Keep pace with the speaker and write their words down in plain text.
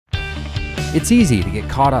It's easy to get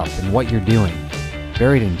caught up in what you're doing,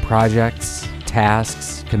 buried in projects,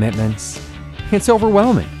 tasks, commitments. It's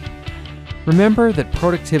overwhelming. Remember that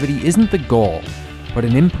productivity isn't the goal, but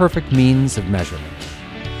an imperfect means of measurement.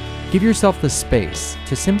 Give yourself the space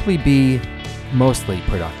to simply be mostly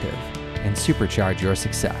productive and supercharge your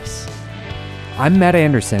success. I'm Matt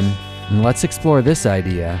Anderson, and let's explore this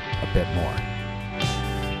idea a bit more.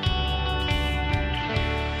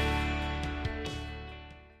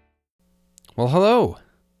 Well, hello.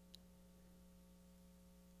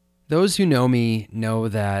 Those who know me know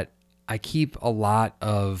that I keep a lot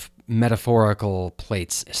of metaphorical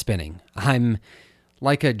plates spinning. I'm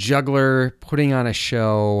like a juggler putting on a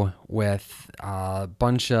show with a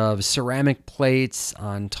bunch of ceramic plates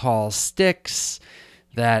on tall sticks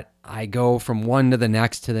that I go from one to the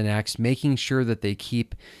next, making sure that they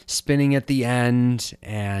keep spinning at the end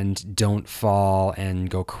and don't fall and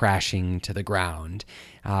go crashing to the ground.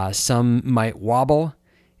 Some might wobble,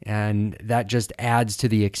 and that just adds to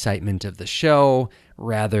the excitement of the show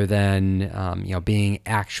rather than being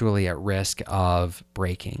actually at risk of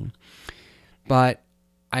breaking. But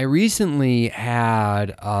I recently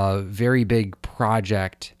had a very big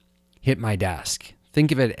project hit my desk.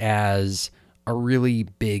 Think of it as a really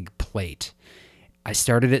big plate. I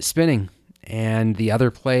started it spinning, and the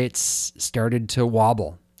other plates started to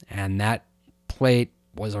wobble, and that plate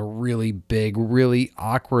was a really big, really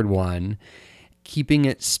awkward one. Keeping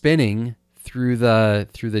it spinning through the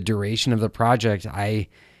duration of the project, I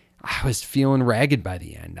was feeling ragged by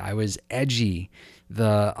the end. I was edgy.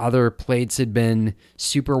 The other plates had been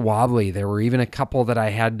super wobbly. There were even a couple that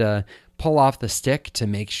I had to pull off the stick to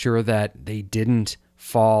make sure that they didn't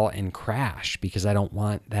fall and crash, because I don't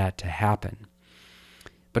want that to happen.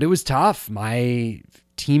 But it was tough. My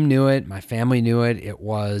team knew it. My family knew it. It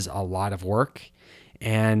was a lot of work.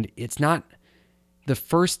 And it's not the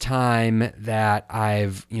first time that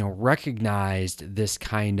I've, recognized this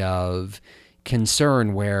kind of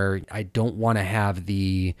concern where I don't want to have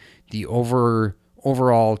the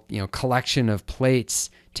overall, collection of plates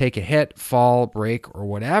take a hit, fall, break, or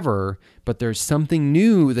whatever, but there's something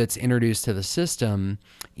new that's introduced to the system,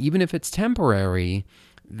 even if it's temporary,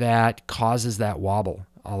 that causes that wobble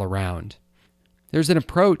all around. There's an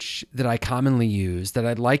approach that I commonly use that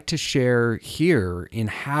I'd like to share here in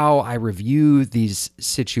how I review these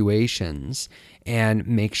situations and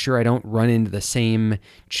make sure I don't run into the same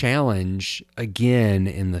challenge again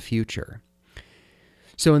in the future.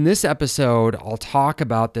 So in this episode, I'll talk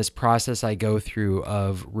about this process I go through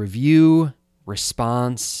of review,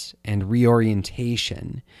 response, and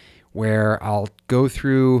reorientation, where I'll go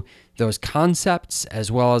through those concepts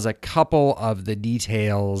as well as a couple of the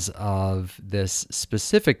details of this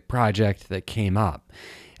specific project that came up,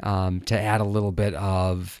 to add a little bit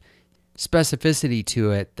of specificity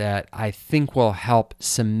to it that I think will help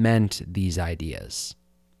cement these ideas.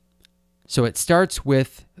 So it starts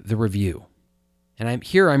with the review. And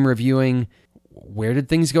I'm reviewing, where did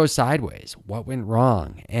things go sideways? What went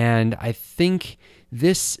wrong? And I think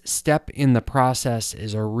this step in the process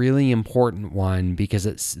is a really important one, because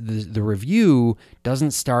it's the review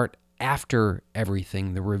doesn't start after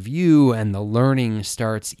everything. The review and the learning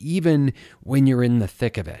starts even when you're in the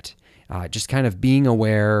thick of it. Just kind of being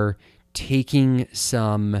aware, taking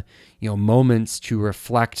some moments to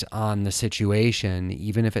reflect on the situation,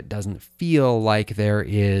 even if it doesn't feel like there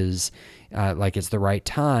is like it's the right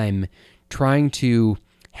time, trying to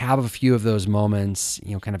have a few of those moments,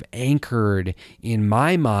 kind of anchored in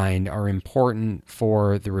my mind, are important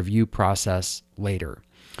for the review process later.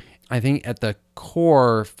 I think at the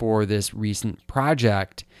core for this recent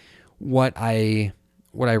project, what I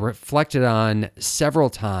reflected on several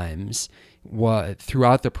times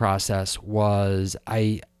throughout the process was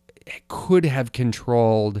I could have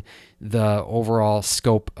controlled the overall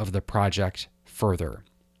scope of the project further.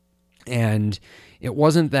 And it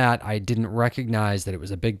wasn't that I didn't recognize that it was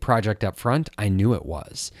a big project up front. I knew it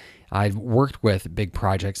was. I've worked with big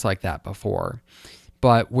projects like that before.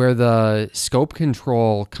 But where the scope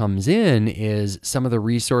control comes in is some of the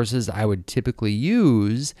resources I would typically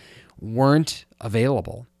use weren't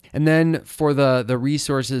available. And then for the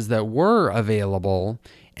resources that were available,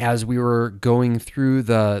 as we were going through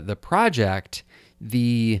the project,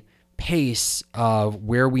 the pace of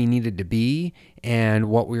where we needed to be and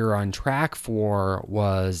what we were on track for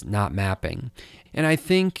was not mapping. And I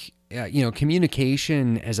think,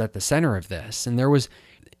 communication is at the center of this. And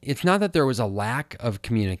it's not that there was a lack of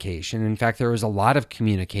communication. In fact, there was a lot of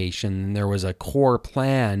communication. There was a core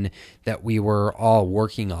plan that we were all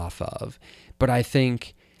working off of. But I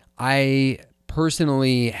think I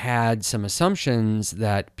personally had some assumptions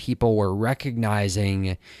that people were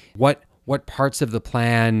recognizing what what parts of the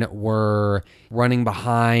plan were running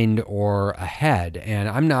behind or ahead. And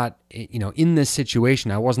I'm not, in this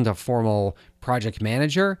situation, I wasn't a formal project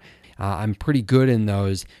manager. I'm pretty good in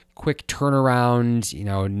those quick turnaround,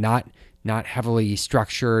 not heavily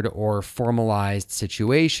structured or formalized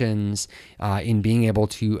situations, in being able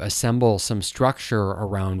to assemble some structure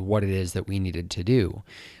around what it is that we needed to do.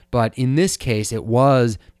 But in this case, it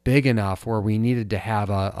was big enough where we needed to have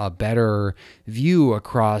a better view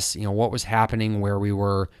across, what was happening, where we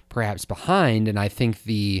were perhaps behind. And I think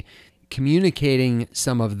the communicating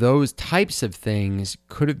some of those types of things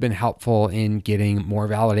could have been helpful in getting more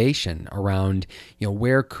validation around,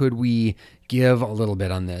 where could we give a little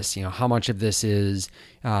bit on this? How much of this is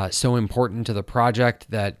so important to the project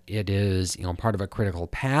that it is, part of a critical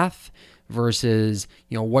path versus,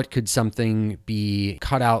 what could something be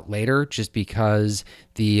cut out later just because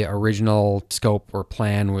the original scope or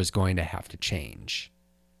plan was going to have to change.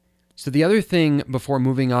 So the other thing before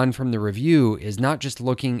moving on from the review is not just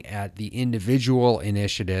looking at the individual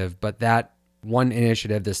initiative, but that one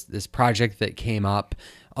initiative, this project that came up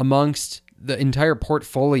amongst the entire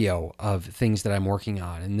portfolio of things that I'm working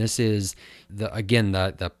on. And this is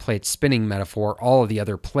the plate spinning metaphor, all of the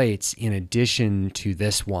other plates in addition to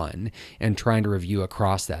this one, and trying to review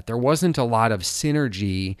across that. There wasn't a lot of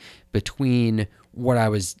synergy between what I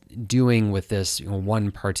was doing with this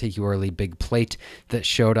one particularly big plate that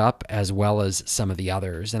showed up as well as some of the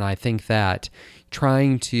others. And I think that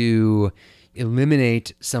trying to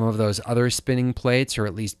eliminate some of those other spinning plates, or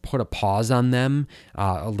at least put a pause on them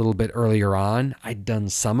a little bit earlier on. I'd done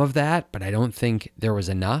some of that, but I don't think there was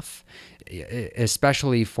enough,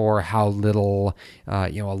 especially for how little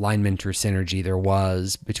alignment or synergy there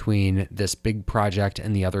was between this big project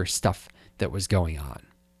and the other stuff that was going on.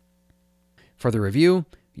 For the review,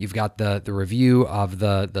 you've got the review of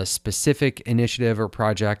the specific initiative or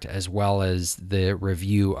project, as well as the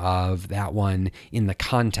review of that one in the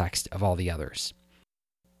context of all the others.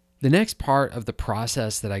 The next part of the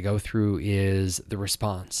process that I go through is the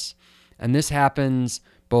response. And this happens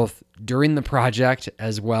both during the project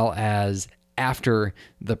as well as after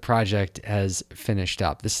the project has finished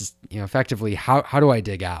up. This is effectively how do I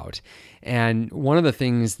dig out? And one of the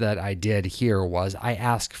things that I did here was I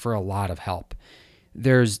asked for a lot of help.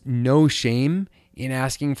 There's no shame in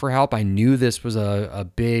asking for help. I knew this was a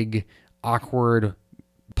big, awkward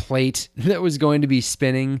plate that was going to be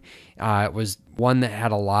spinning. It was one that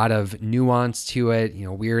had a lot of nuance to it,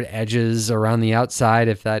 weird edges around the outside,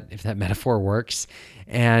 if that metaphor works.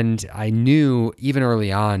 And I knew even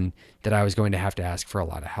early on that I was going to have to ask for a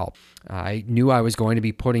lot of help. I knew I was going to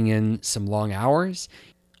be putting in some long hours.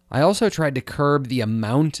 I also tried to curb the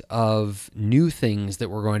amount of new things that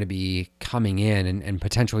were going to be coming in and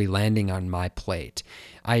potentially landing on my plate.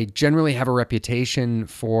 I generally have a reputation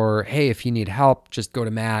for, hey, if you need help, just go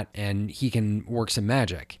to Matt and he can work some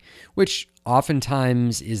magic, which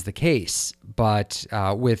oftentimes is the case. But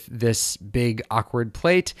with this big, awkward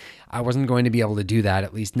plate, I wasn't going to be able to do that,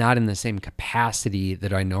 at least not in the same capacity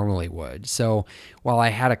that I normally would. So while I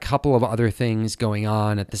had a couple of other things going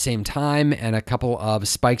on at the same time and a couple of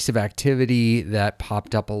spikes of activity that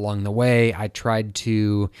popped up along the way, I tried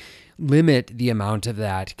to limit the amount of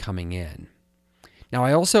that coming in. Now,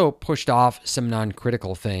 I also pushed off some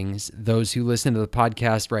non-critical things. Those who listen to the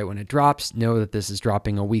podcast right when it drops know that this is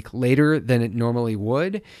dropping a week later than it normally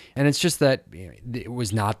would. And it's just that it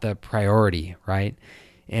was not the priority, right?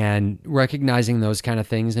 And recognizing those kind of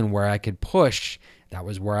things and where I could push, that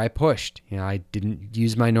was where I pushed. I didn't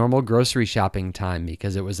use my normal grocery shopping time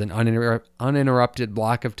because it was an uninterrupted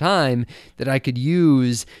block of time that I could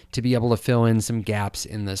use to be able to fill in some gaps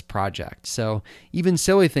in this project. So even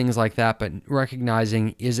silly things like that, but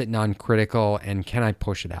recognizing, is it non-critical and can I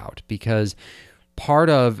push it out? Because part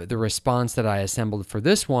of the response that I assembled for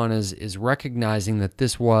this one is recognizing that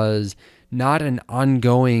this was not an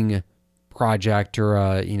ongoing project or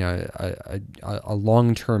a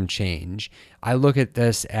long-term change. I look at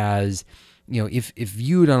this as, if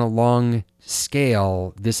viewed on a long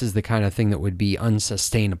scale, this is the kind of thing that would be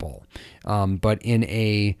unsustainable. But in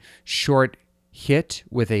a short hit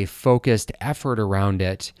with a focused effort around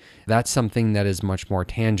it, that's something that is much more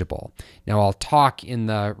tangible. Now, I'll talk in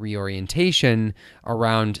the reorientation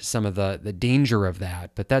around some of the danger of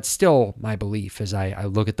that, but that's still my belief as I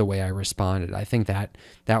look at the way I responded. I think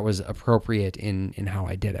that was appropriate in how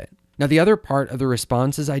I did it. Now, the other part of the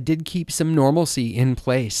response is I did keep some normalcy in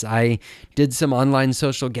place. I did some online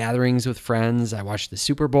social gatherings with friends. I watched the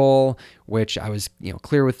Super Bowl, which I was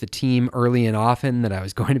clear with the team early and often that I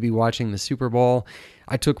was going to be watching the Super Bowl.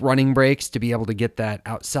 I took running breaks to be able to get that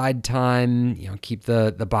outside time, keep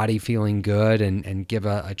the body feeling good and give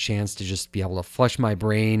a chance to just be able to flush my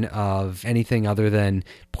brain of anything other than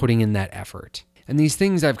putting in that effort. And these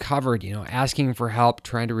things I've covered, asking for help,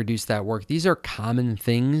 trying to reduce that work, these are common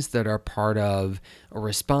things that are part of a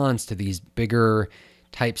response to these bigger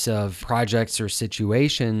types of projects or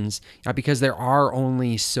situations, because there are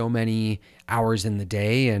only so many hours in the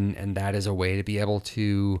day, and that is a way to be able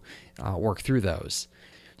to work through those.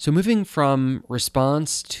 So moving from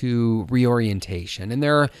response to reorientation, and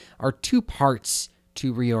there are two parts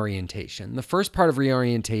to reorientation. The first part of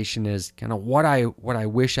reorientation is kind of what I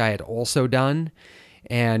wish I had also done.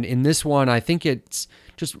 And in this one, I think it's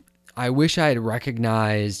just, I wish I had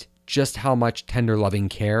recognized just how much tender loving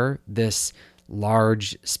care this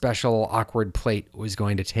large, special, awkward plate was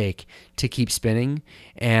going to take to keep spinning,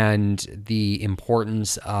 and the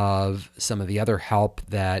importance of some of the other help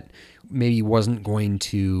that maybe wasn't going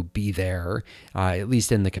to be there, at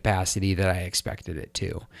least in the capacity that I expected it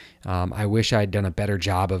to. I wish I'd done a better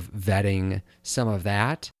job of vetting some of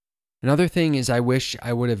that. Another thing is I wish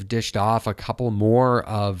I would have dished off a couple more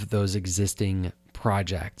of those existing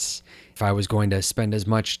projects if I was going to spend as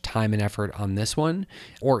much time and effort on this one,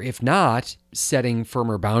 or if not, setting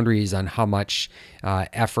firmer boundaries on how much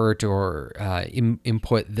effort or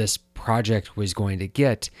input this project was going to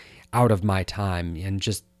get out of my time, and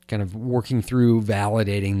just kind of working through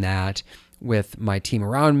validating that with my team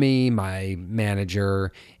around me, my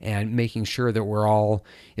manager, and making sure that we're all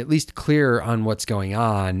at least clear on what's going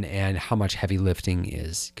on and how much heavy lifting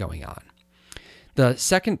is going on. The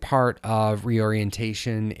second part of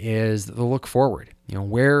reorientation is the look forward.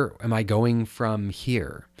 Where am I going from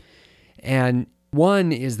here? And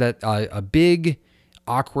one is that a big,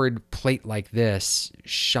 awkward plate like this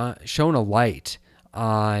shone a light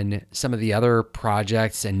on some of the other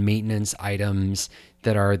projects and maintenance items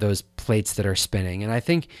that are those plates that are spinning. And I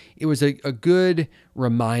think it was a good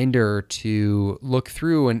reminder to look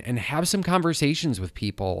through and have some conversations with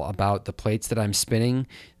people about the plates that I'm spinning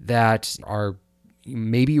that are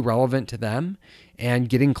maybe relevant to them, and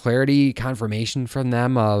getting clarity, confirmation from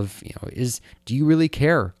them of, do you really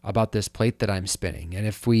care about this plate that I'm spinning? And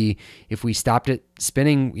if we stopped it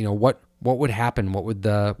spinning, what would happen? What would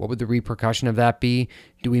the repercussion of that be?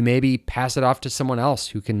 Do we maybe pass it off to someone else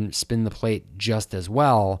who can spin the plate just as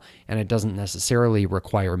well, and it doesn't necessarily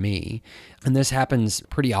require me? And this happens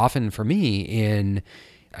pretty often for me.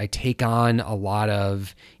 I take on a lot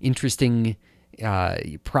of interesting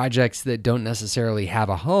projects that don't necessarily have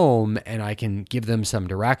a home, and I can give them some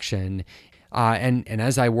direction. And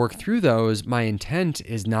as I work through those, my intent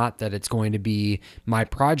is not that it's going to be my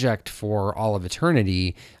project for all of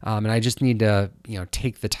eternity. And I just need to,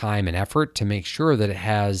 take the time and effort to make sure that it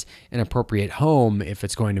has an appropriate home if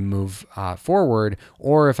it's going to move forward,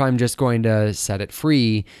 or if I'm just going to set it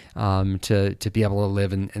free to be able to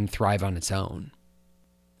live and thrive on its own.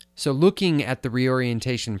 So looking at the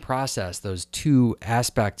reorientation process, those two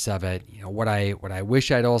aspects of it, what I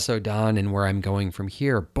wish I'd also done and where I'm going from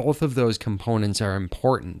here, both of those components are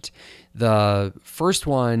important. The first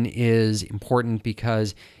one is important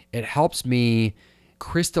because it helps me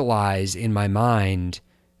crystallize in my mind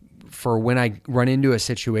for when I run into a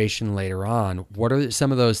situation later on, what are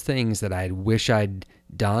some of those things that I wish I'd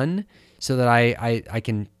done, so that I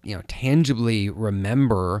can tangibly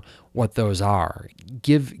remember what those are.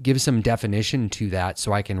 Give some definition to that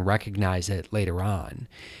so I can recognize it later on.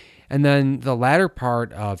 And then the latter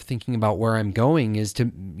part of thinking about where I'm going is to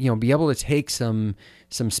be able to take some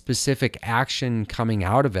specific action coming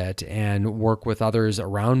out of it and work with others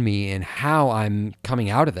around me in how I'm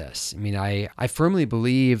coming out of this. I firmly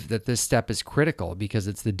believe that this step is critical, because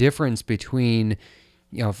it's the difference between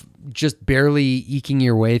just barely eking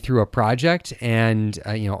your way through a project and,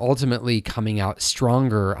 ultimately coming out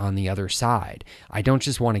stronger on the other side. I don't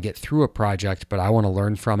just want to get through a project, but I want to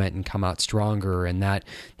learn from it and come out stronger. And that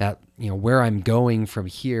where I'm going from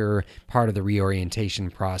here, part of the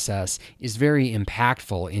reorientation process, is very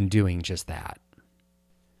impactful in doing just that.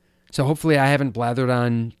 So hopefully I haven't blathered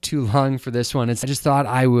on too long for this one. I just thought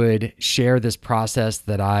I would share this process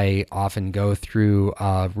that I often go through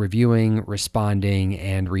of reviewing, responding,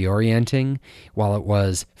 and reorienting while it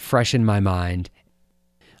was fresh in my mind.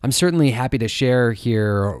 I'm certainly happy to share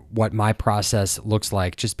here what my process looks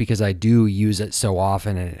like, just because I do use it so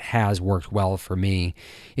often and it has worked well for me.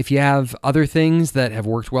 If you have other things that have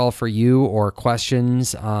worked well for you, or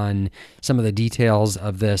questions on some of the details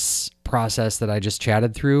of this process that I just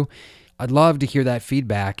chatted through, I'd love to hear that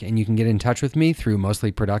feedback, and you can get in touch with me through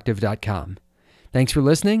mostlyproductive.com. Thanks for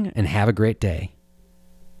listening, and have a great day.